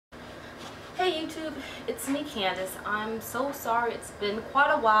Hey YouTube, it's me Candace. I'm so sorry, it's been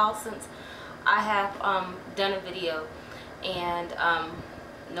quite a while since I have done a video, and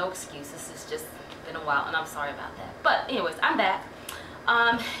no excuses, it's just been a while and I'm sorry about that. But anyways, I'm back,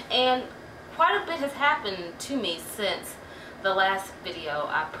 and quite a bit has happened to me since the last video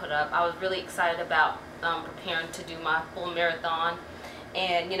I put up. I was really excited about preparing to do my full marathon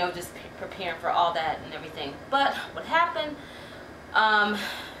and, you know, just preparing for all that and everything. But what happened,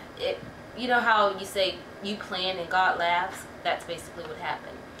 you know how you say you plan and God laughs? That's basically what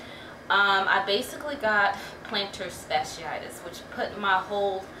happened. I basically got plantar fasciitis, which put my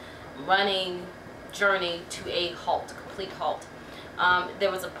whole running journey to a halt, complete halt.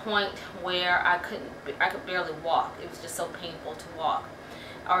 There was a point where I could barely walk. It was just so painful to walk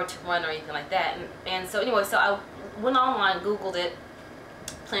or to run or anything like that. And so anyway, so I went online, Googled it,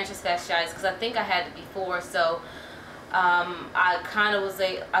 plantar fasciitis, because I think I had it before. So I kind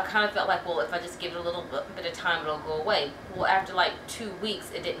of felt like, well, if I just give it a little bit of time, it'll go away. Well, after like 2 weeks,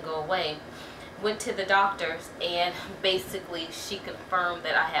 it didn't go away. Went to the doctors, and basically she confirmed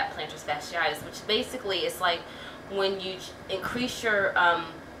that I had plantar fasciitis, which basically is like when you increase your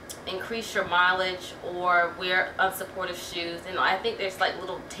mileage or wear unsupportive shoes, and I think there's like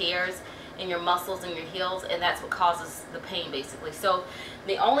little tears in your muscles and your heels, and that's what causes the pain basically. So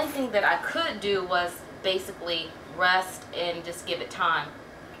the only thing that I could do was basically rest and just give it time.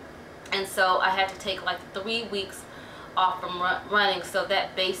 And so I had to take like 3 weeks off from running, so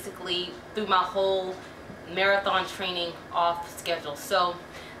that basically threw my whole marathon training off schedule. So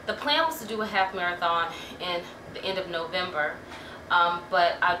the plan was to do a half marathon in the end of November,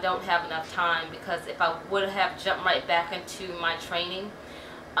 but I don't have enough time, because if I would have jumped right back into my training,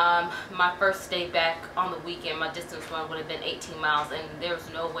 my first day back on the weekend, my distance run would have been 18 miles, and there's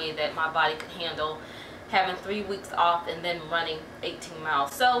no way that my body could handle having 3 weeks off and then running 18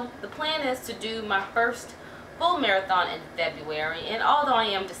 miles. So the plan is to do my first full marathon in February, and although I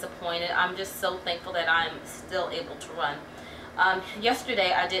am disappointed, I'm just so thankful that I'm still able to run.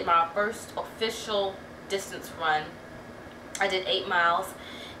 Yesterday I did my first official distance run. I did 8 miles,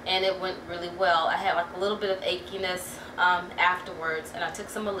 and it went really well. I had like a little bit of achiness afterwards, and I took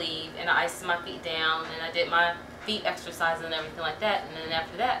some Aleve and I iced my feet down, and I did my feet exercises and everything like that, and then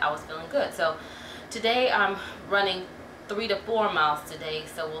after that I was feeling good. So today I'm running 3 to 4 miles today,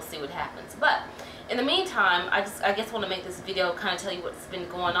 so we'll see what happens. But in the meantime, I guess want to make this video kind of tell you what's been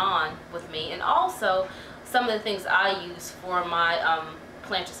going on with me, and also some of the things I use for my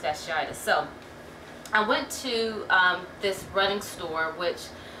plantar fasciitis. So I went to this running store, which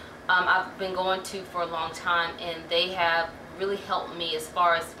I've been going to for a long time, and they have really helped me as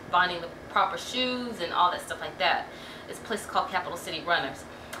far as finding the proper shoes and all that stuff like that. It's a place called Capital City Runners,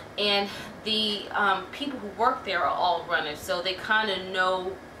 and the people who work there are all runners, so they kind of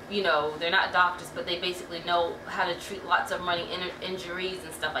know, you know, they're not doctors, but they basically know how to treat lots of running injuries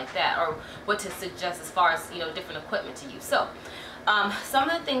and stuff like that, or what to suggest as far as, you know, different equipment to use. So some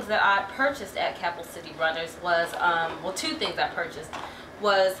of the things that I purchased at Capital City Runners was, well, 2 things I purchased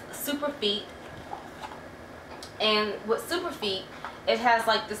was Super Feet. And with Super Feet, it has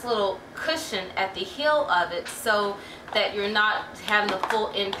like this little cushion at the heel of it, so that you're not having the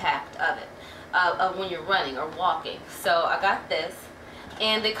full impact of it of when you're running or walking. So I got this,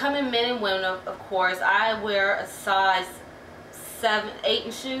 and they come in men and women, of course. I wear a size 8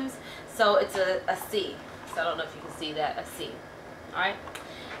 in shoes, so it's a C. So I don't know if you can see that, a C. Alright,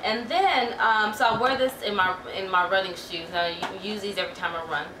 and then so I wear this in my running shoes. Now you use these every time I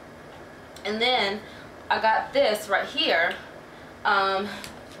run. And then I got this right here.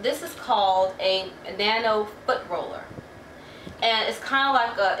 This is called a nano foot roller, and it's kind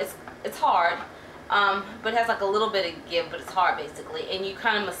of like it's hard, but it has like a little bit of give, but it's hard basically, and you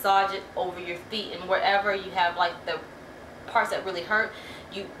kind of massage it over your feet, and wherever you have like the parts that really hurt,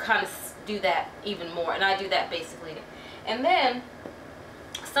 you kind of do that even more, and I do that basically. And then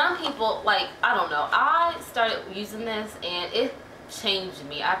some people, like, I don't know, I started using this and it changed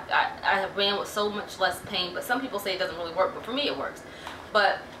me. I ran with so much less pain, but some people say it doesn't really work, but for me it works.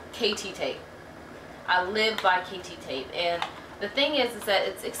 But KT tape, I live by KT tape, and the thing is that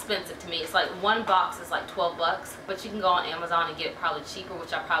it's expensive to me. It's like one box is like 12 bucks, but you can go on Amazon and get it probably cheaper,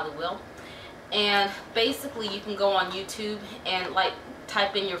 which I probably will. And basically you can go on YouTube and like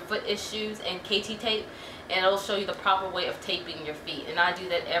type in your foot issues and KT tape, and it'll show you the proper way of taping your feet. And I do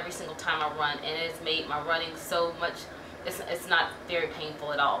that every single time I run, and it's made my running so much, it's not very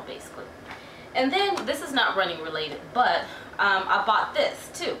painful at all basically. And then this is not running related, but I bought this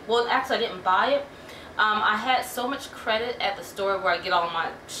too. Well, actually I didn't buy it. I had so much credit at the store where I get all my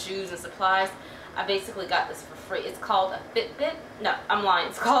shoes and supplies. I basically got this for free. It's called a Fitbit. No, I'm lying.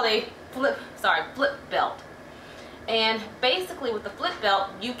 It's called a flip belt. And basically with the flip belt,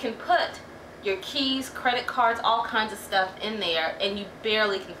 you can put your keys, credit cards, all kinds of stuff in there, and you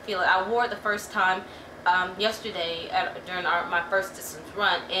barely can feel it. I wore it the first time yesterday during my first distance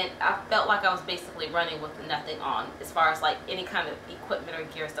run, and I felt like I was basically running with nothing on as far as like any kind of equipment or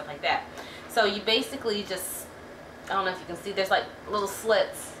gear, stuff like that. So you basically just, I don't know if you can see, there's like little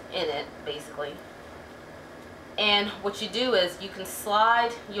slits in it basically. And what you do is you can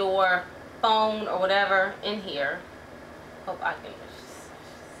slide your phone or whatever in here. Hope I can.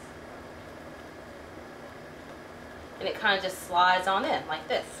 And it kind of just slides on in like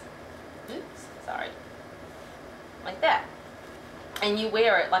this. Oops, sorry. Like that. And you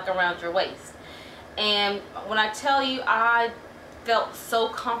wear it like around your waist. And when I tell you, I felt so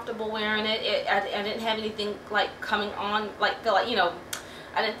comfortable wearing it. I didn't have anything like coming on, like feel like, you know,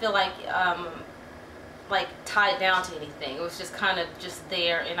 I didn't feel like tied down to anything. It was just kind of just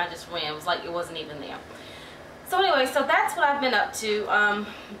there, and I just ran. It was like it wasn't even there. So anyway, so that's what I've been up to,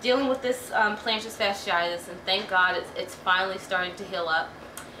 dealing with this plantar fasciitis, and thank God it's finally starting to heal up.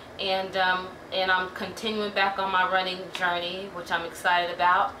 And I'm continuing back on my running journey, which I'm excited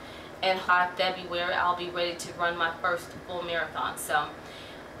about. And by February, I'll be ready to run my first full marathon. So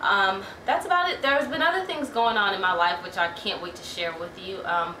that's about it. There's been other things going on in my life which I can't wait to share with you.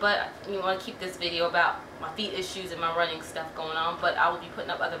 But you want to keep this video about my feet issues and my running stuff going on. But I will be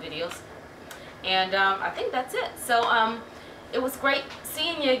putting up other videos. And I think that's it. So it was great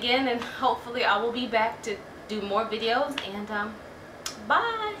seeing you again, and hopefully I will be back to do more videos. And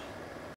bye.